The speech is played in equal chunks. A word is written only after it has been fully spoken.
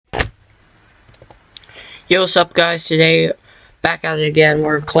Yo, what's up, guys? Today, back at it again.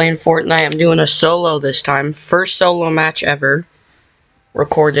 We're playing Fortnite. I'm doing a solo this time. First solo match ever.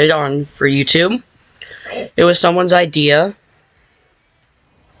 Recorded for YouTube. It was someone's idea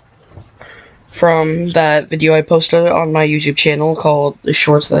from that video I posted on my YouTube channel called The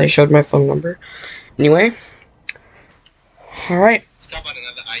Shorts that I showed my phone number. Anyway. Alright.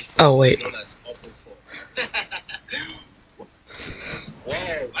 Oh, wait. Wow,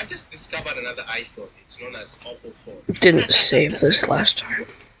 I just discovered another iPhone. It's known as Oppo phone. Didn't save this last time.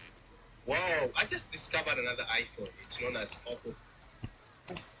 Wow, I just discovered another iPhone. It's known as Oppo.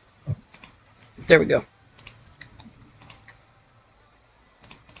 There we go.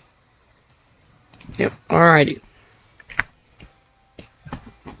 Yep, alrighty.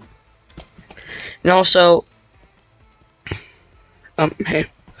 And also, hey.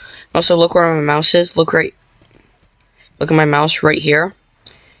 Also, look where my mouse is. Look at my mouse right here.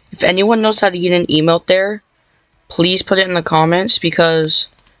 If anyone knows how to get an emote there, please put it in the comments, because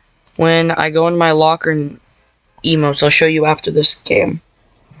when I go in my locker and emotes, I'll show you after this game.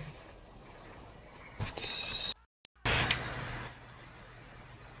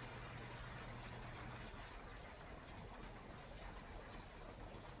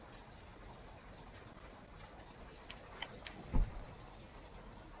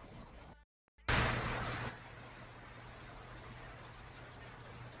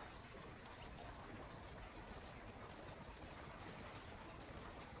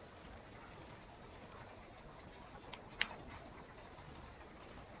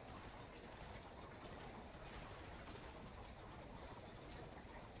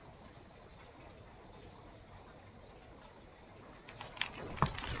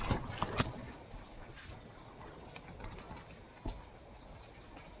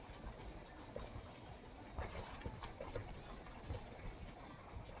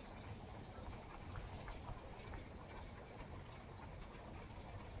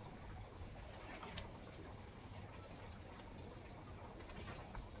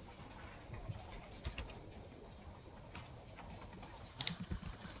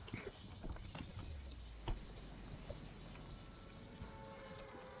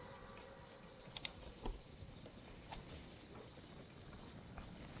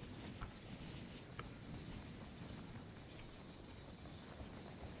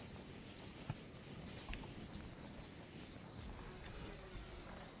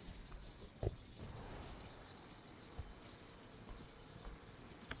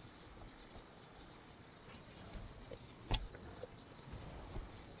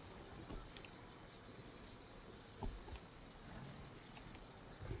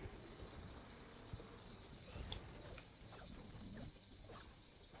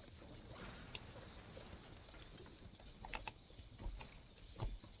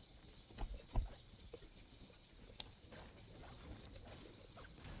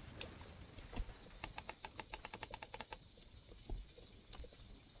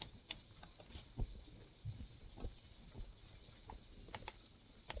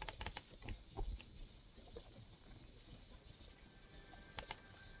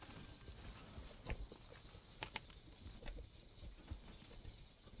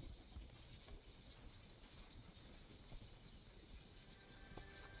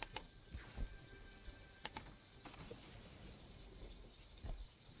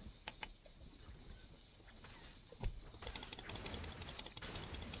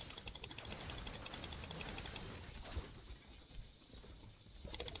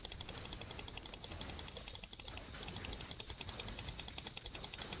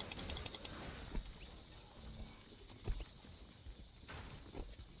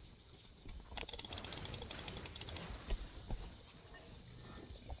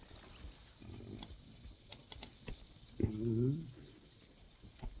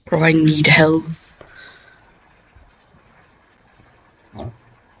 Bro, I need help.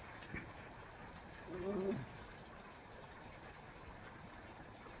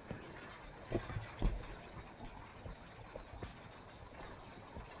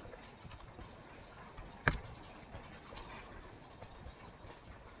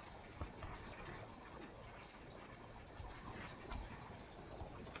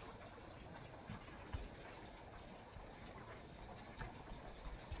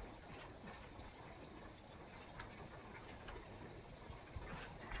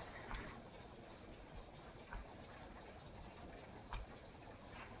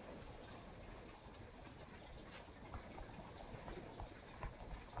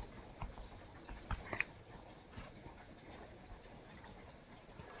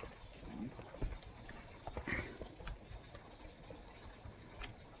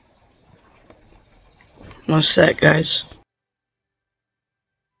 One sec, guys.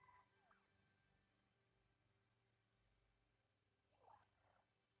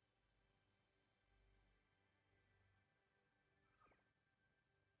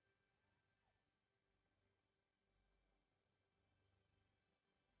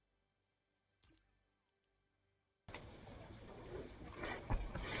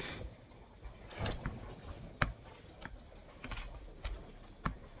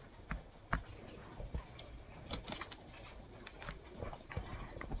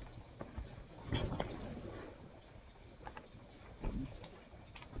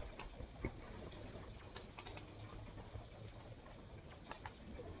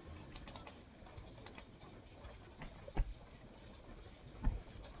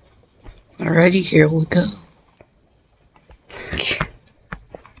 Alrighty, here we go.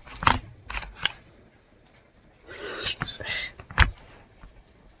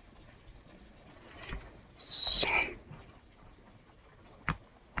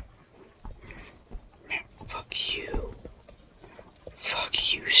 Fuck you.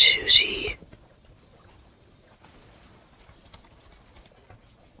 Fuck you, Susie.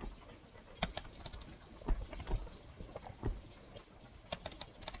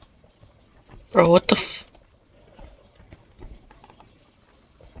 Bro, what the f-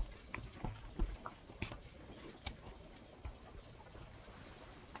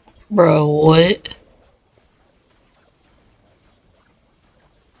 Bro, what?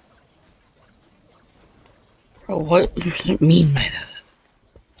 Bro, what does it mean by that?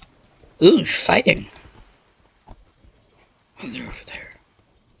 Ooh, fighting. Oh, they're over there.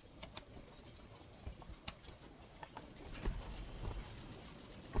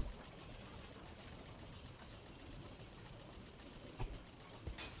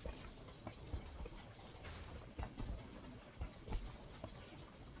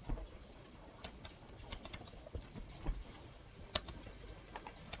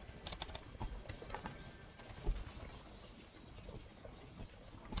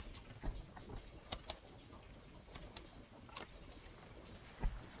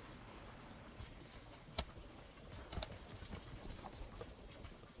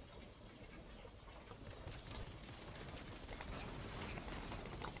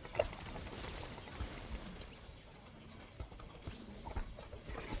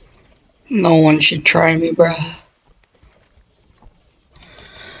 No one should try me, bruh.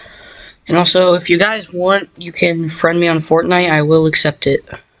 And also, if you guys want, you can friend me on Fortnite. I will accept it.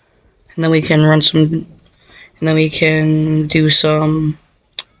 And then we can run some, and then we can do some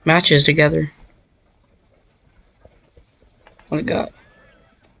matches together. What I got?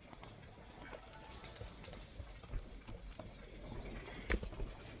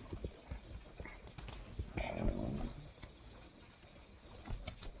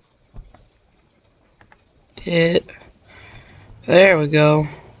 It. There we go.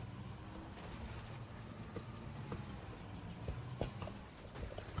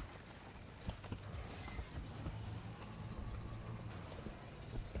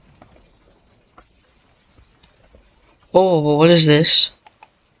 Oh, what is this?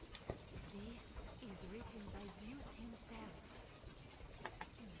 This is written by Zeus himself.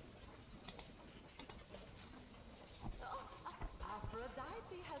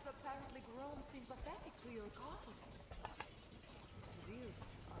 Aphrodite has apparently grown sympathetic to your cause.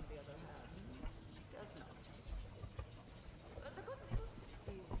 Zeus, on the other hand, does not. The good news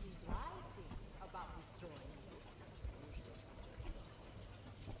is he's writing about destroying you. Usually he just does it.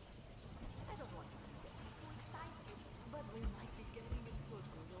 I don't want it to get too exciting, but we might be getting into a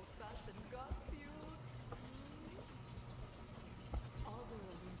good old-fashioned god feud. Other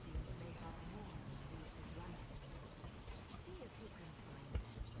Olympians may have mourned Zeus's writings. See if you can find them.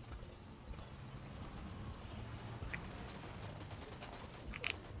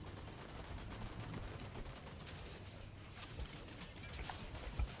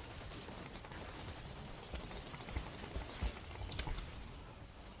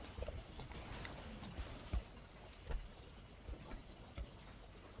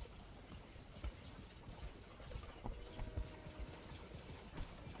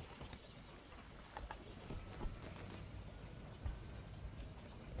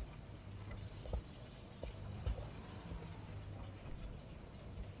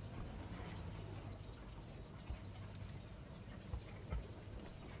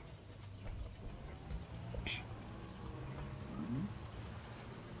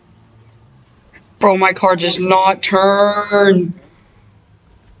 Bro, my car does not turn.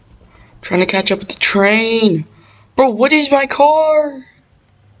 Trying to catch up with the train. Bro, what is my car?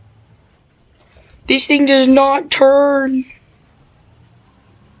 This thing does not turn.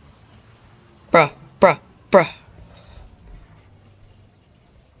 Bruh, bruh, Bruh.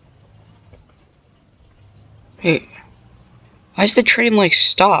 Hey. Why is the train, like,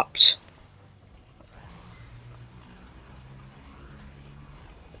 stopped?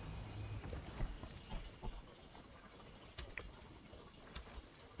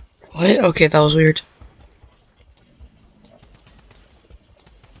 What? Okay, that was weird.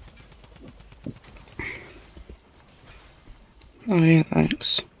 Oh yeah,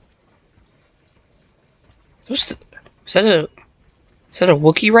 thanks. Is that a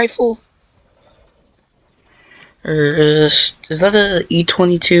Wookiee rifle? Or is that a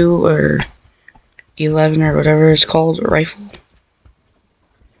E-22 or 11 or whatever it's called, a rifle?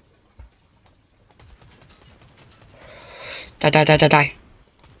 Die, die, die, die, die.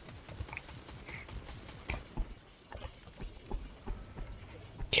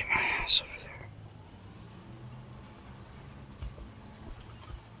 Get my ass over there.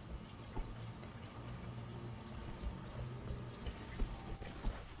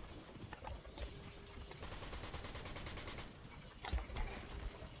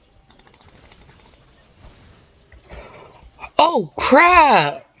 Oh,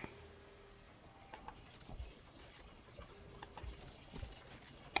 crap!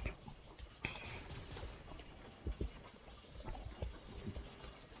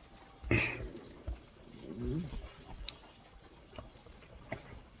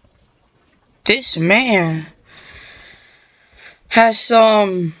 This man has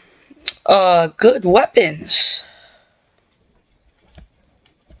some, good weapons.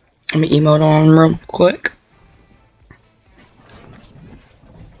 Let me emote on him real quick.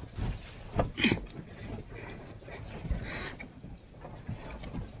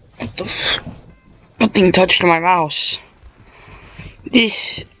 What the f- Nothing touched my mouse.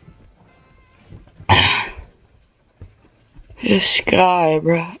 This guy,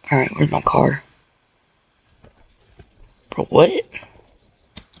 bro. Alright, where's my car? Bro, what?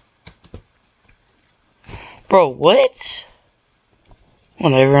 Bro, what?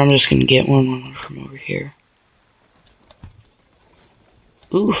 Whatever, I'm just gonna get one from over here.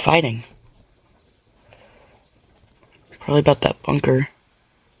 Ooh, fighting. Probably about that bunker.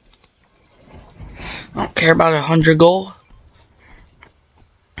 I don't care about 100 gold.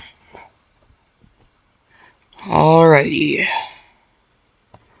 Alrighty.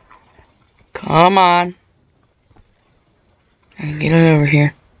 Come on. Get it over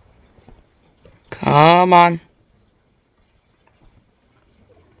here. Come on.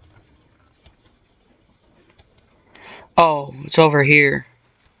 Oh, it's over here.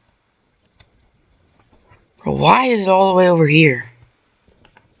 Bro, why is it all the way over here?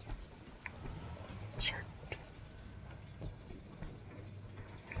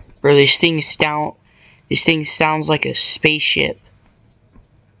 Bro, this thing sounds like a spaceship.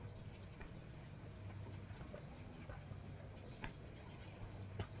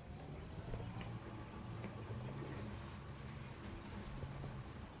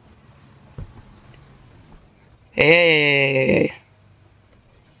 Hey,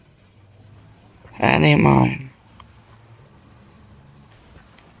 that ain't mine.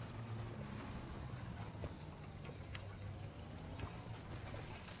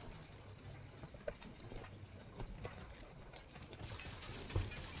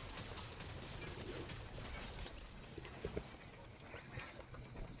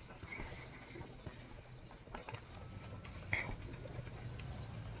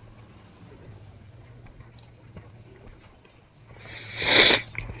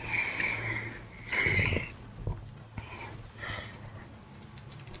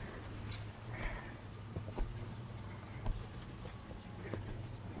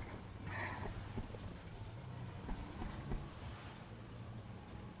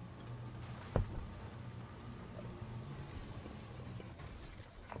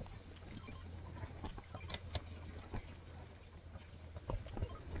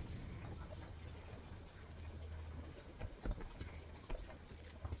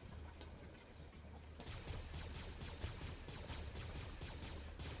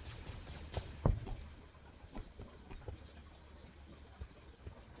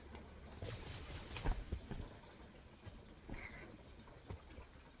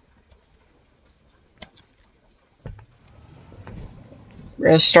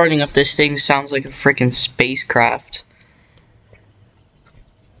 Bro, starting up this thing sounds like a freaking spacecraft.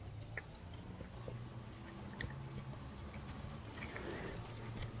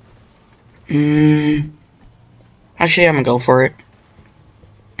 Actually, I'm gonna go for it.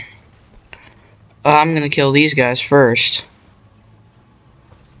 I'm gonna kill these guys first.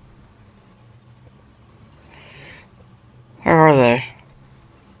 Where are they?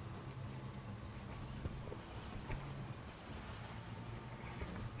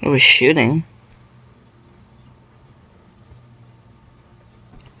 Who was shooting?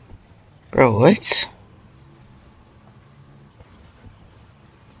 Bro, what?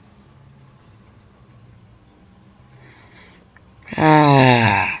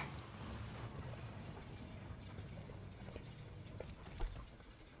 Ah.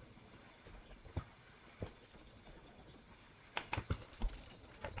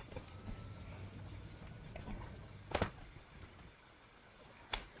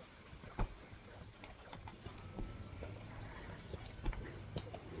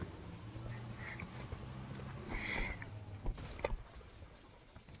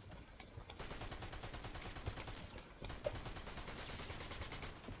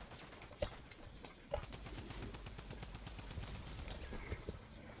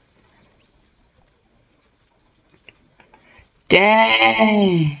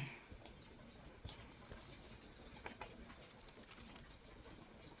 Dang.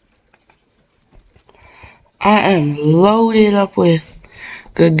 I am loaded up with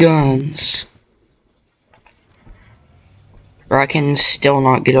good guns. Or I can still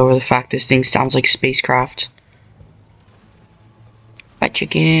not get over the fact this thing sounds like spacecraft. Bye,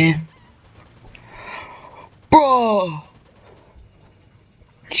 chicken. Bro!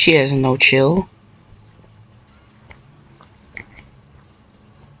 She has no chill.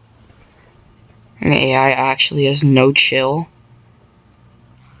 And the AI actually has no chill.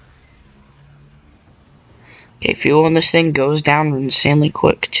 Okay, fuel on this thing goes down insanely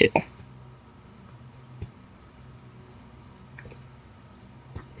quick, too.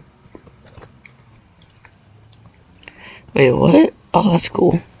 Wait, what? Oh, that's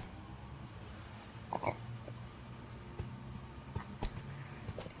cool.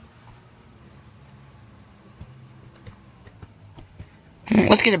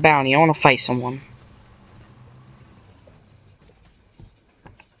 Let's get a bounty. I want to fight someone.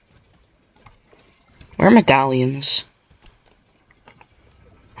 Where are medallions?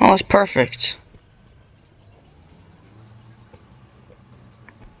 Oh, that's perfect.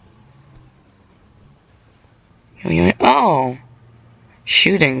 Oh!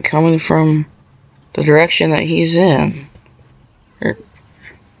 Shooting coming from the direction that he's in.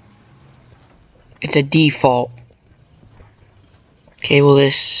 It's a default. Okay, well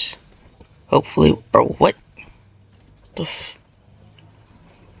this... Hopefully... Bro, what? The f...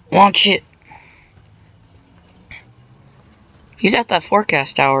 Launch it! He's at that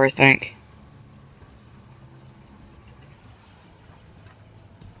forecast tower, I think.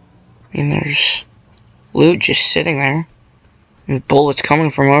 I mean, there's loot just sitting there. And bullets coming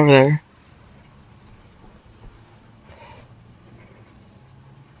from over there.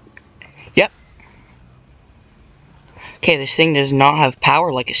 Yep. Okay, this thing does not have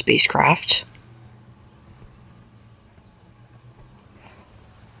power like a spacecraft.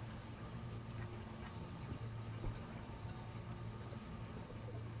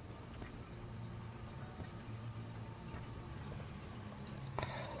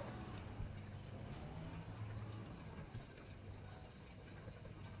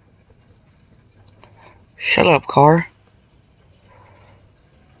 Shut up, car.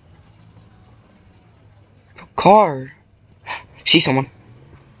 Car. See someone.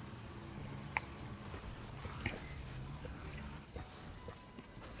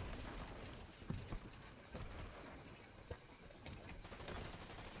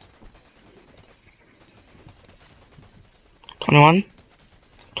 $21.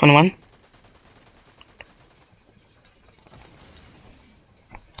 $21.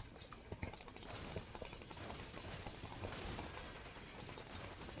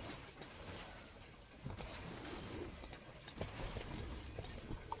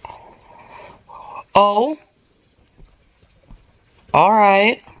 Oh.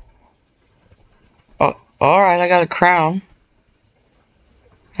 Alright. Oh, alright, I got a crown.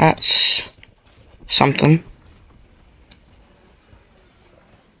 That's something.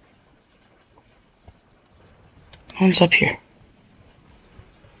 What's up here?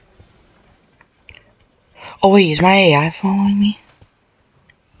 Oh wait, is my AI following me?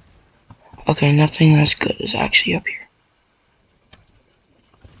 Okay, nothing that's good is actually up here.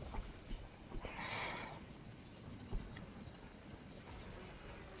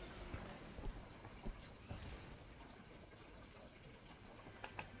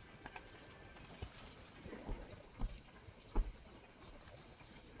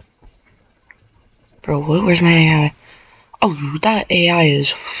 Bro, where's my AI? Oh, that AI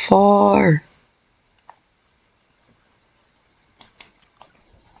is far.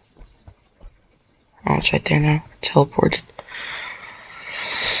 Oh, it's right there now. Teleported.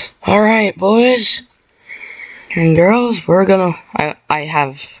 Alright, boys and girls, we're gonna... I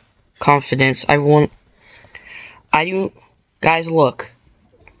have confidence. I do, guys, look.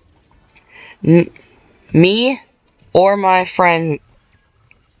 Me or my friend,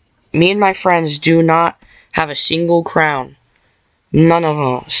 me and my friends do not have a single crown. None of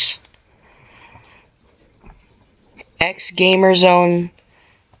us. X Gamerzone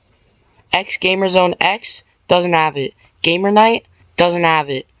X doesn't have it. Gamer Night doesn't have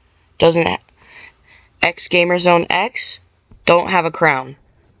it. X Gamerzone X don't have a crown.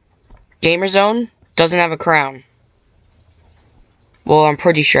 Gamerzone doesn't have a crown. Well, I'm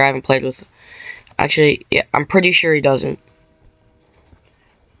pretty sure I haven't played with. Actually, yeah, I'm pretty sure he doesn't.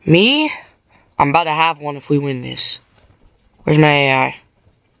 Me? I'm about to have one if we win this. Where's my AI?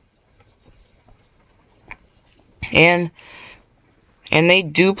 And they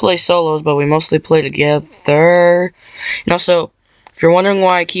do play solos, but we mostly play together. And also, if you're wondering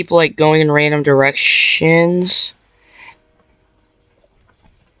why I keep like going in random directions,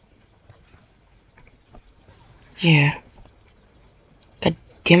 yeah. God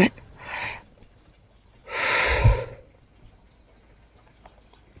damn it.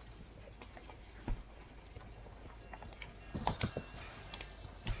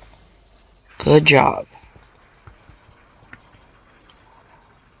 Good job.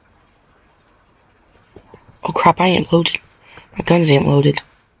 Oh crap, I ain't loaded. My guns ain't loaded.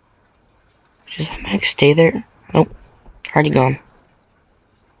 Does that mag stay there? Nope. Already gone.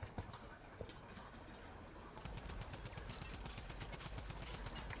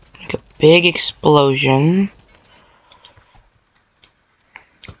 Like a big explosion.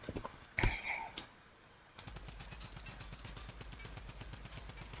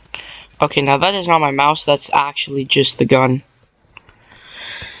 Okay, now that is not my mouse, that's actually just the gun.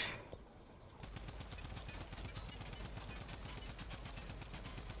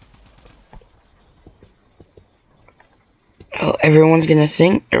 Oh, everyone's gonna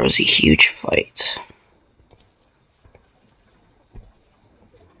think there was a huge fight.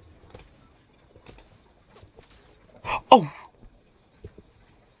 Oh!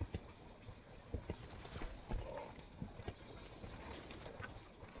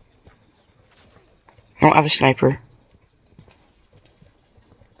 I don't have a sniper.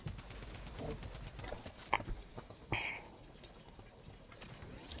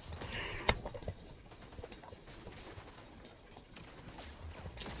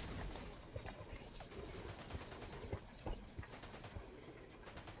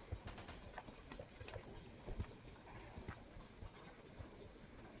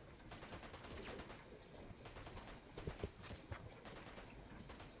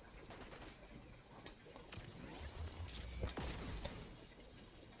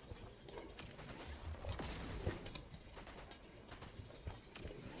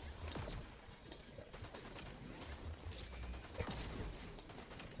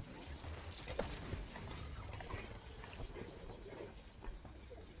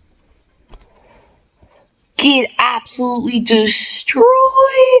 Get absolutely destroyed!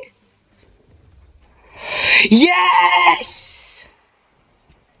 Yes!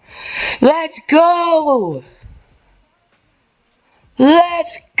 Let's go!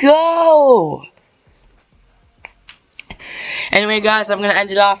 Let's go! Anyway, guys, I'm gonna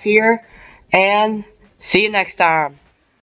end it off here, and see you next time.